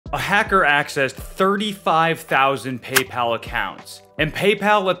A hacker accessed 35,000 PayPal accounts, and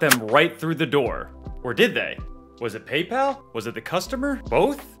PayPal let them right through the door. Or did they? Was it PayPal? Was it the customer?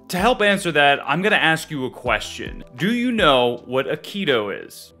 Both? To help answer that, I'm gonna ask you a question. Do you know what Aikido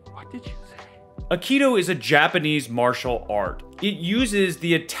is? What did you say? Aikido is a Japanese martial art. It uses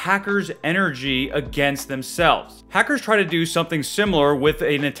the attacker's energy against themselves. Hackers try to do something similar with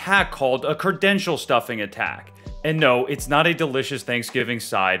an attack called a credential stuffing attack. And no, it's not a delicious Thanksgiving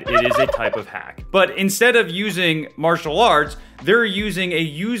side, it is a type of hack. But instead of using martial arts, they're using a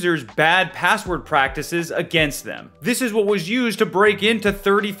user's bad password practices against them. This is what was used to break into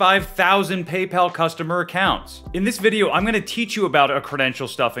 35,000 PayPal customer accounts. In this video, I'm gonna teach you about a credential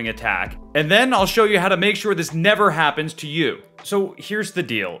stuffing attack, and then I'll show you how to make sure this never happens to you. So here's the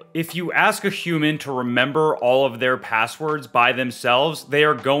deal. If you ask a human to remember all of their passwords by themselves, they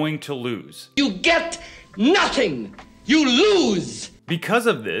are going to lose. You get nothing! You lose! Because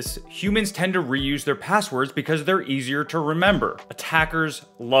of this, humans tend to reuse their passwords because they're easier to remember. Attackers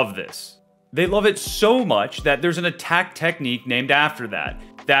love this. They love it so much that there's an attack technique named after that.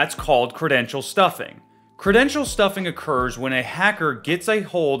 That's called credential stuffing. Credential stuffing occurs when a hacker gets a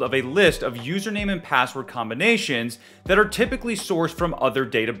hold of a list of username and password combinations that are typically sourced from other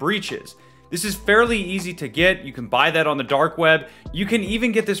data breaches. This is fairly easy to get. You can buy that on the dark web. You can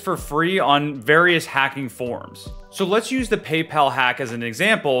even get this for free on various hacking forums. So let's use the PayPal hack as an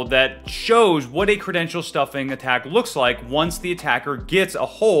example that shows what a credential stuffing attack looks like once the attacker gets a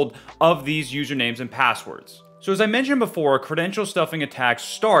hold of these usernames and passwords. So as I mentioned before, a credential stuffing attack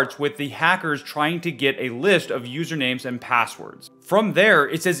starts with the hackers trying to get a list of usernames and passwords. From there,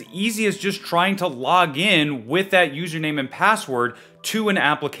 it's as easy as just trying to log in with that username and password to an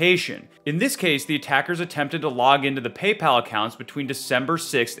application. In this case, the attackers attempted to log into the PayPal accounts between December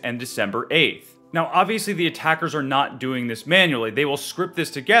 6th and December 8th. Now, obviously the attackers are not doing this manually. They will script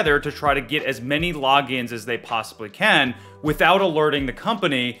this together to try to get as many logins as they possibly can without alerting the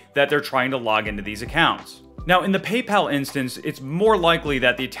company that they're trying to log into these accounts. Now, in the PayPal instance, it's more likely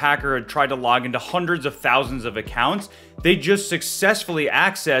that the attacker had tried to log into hundreds of thousands of accounts. They just successfully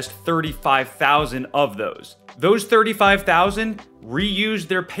accessed 35,000 of those. Those 35,000 reused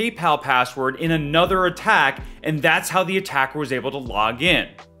their PayPal password in another attack, and that's how the attacker was able to log in.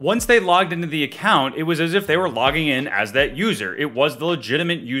 Once they logged into the account, it was as if they were logging in as that user. It was the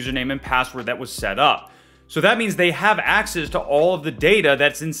legitimate username and password that was set up. So that means they have access to all of the data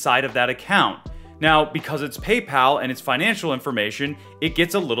that's inside of that account. Now, because it's PayPal and it's financial information, it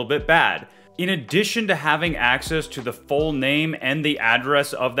gets a little bit bad. In addition to having access to the full name and the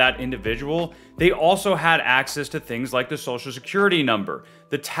address of that individual, they also had access to things like the social security number,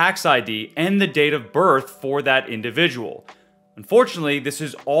 the tax ID, and the date of birth for that individual. Unfortunately, this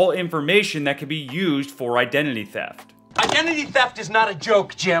is all information that can be used for identity theft. Identity theft is not a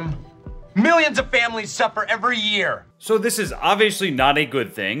joke, Jim. Millions of families suffer every year. So this is obviously not a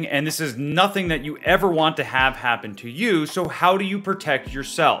good thing, and this is nothing that you ever want to have happen to you, so how do you protect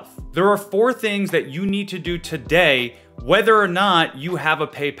yourself? There are 4 things that you need to do today, whether or not you have a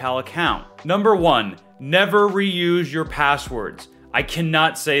PayPal account. Number 1, never reuse your passwords. I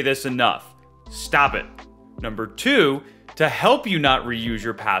cannot say this enough. Stop it. Number 2, to help you not reuse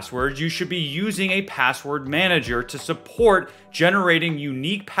your passwords, you should be using a password manager to support generating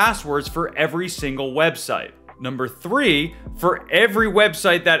unique passwords for every single website. Number 3, for every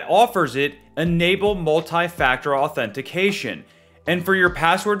website that offers it, enable multi-factor authentication. And for your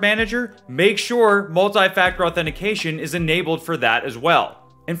password manager, make sure multi-factor authentication is enabled for that as well.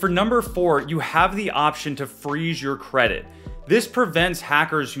 And for number 4, you have the option to freeze your credit. This prevents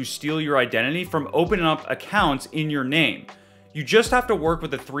hackers who steal your identity from opening up accounts in your name. You just have to work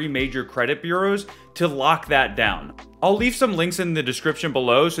with the 3 major credit bureaus to lock that down. I'll leave some links in the description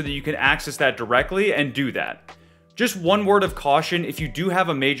below so that you can access that directly and do that. Just one word of caution, if you do have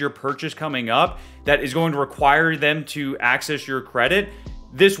a major purchase coming up that is going to require them to access your credit,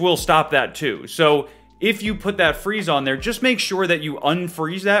 this will stop that too. So if you put that freeze on there, just make sure that you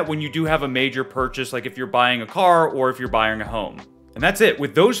unfreeze that when you do have a major purchase, like if you're buying a car or if you're buying a home. And that's it.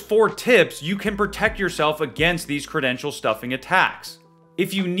 With those 4 tips, you can protect yourself against these credential stuffing attacks.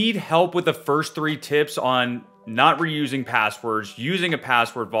 If you need help with the first 3 tips on not reusing passwords, using a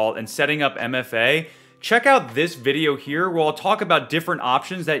password vault, and setting up MFA, check out this video here where I'll talk about different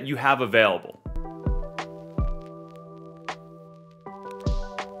options that you have available.